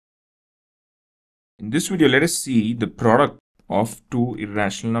In this video, let us see the product of two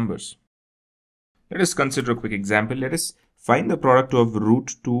irrational numbers. Let us consider a quick example. Let us find the product of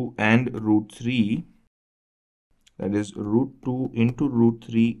root 2 and root 3. That is, root 2 into root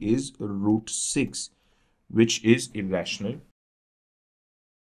 3 is root 6, which is irrational.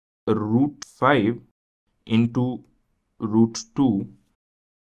 Root 5 into root 2,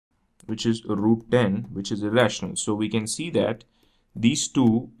 which is root 10, which is irrational. So we can see that these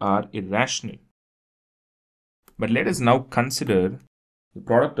two are irrational. But let us now consider the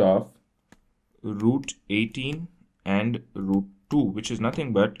product of root 18 and root 2, which is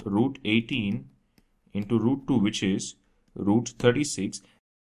nothing but root 18 into root 2, which is root 36,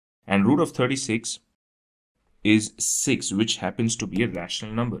 and root of 36 is 6, which happens to be a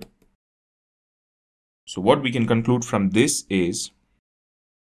rational number. So what we can conclude from this is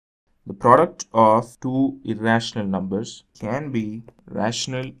the product of two irrational numbers can be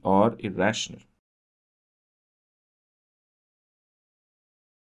rational or irrational.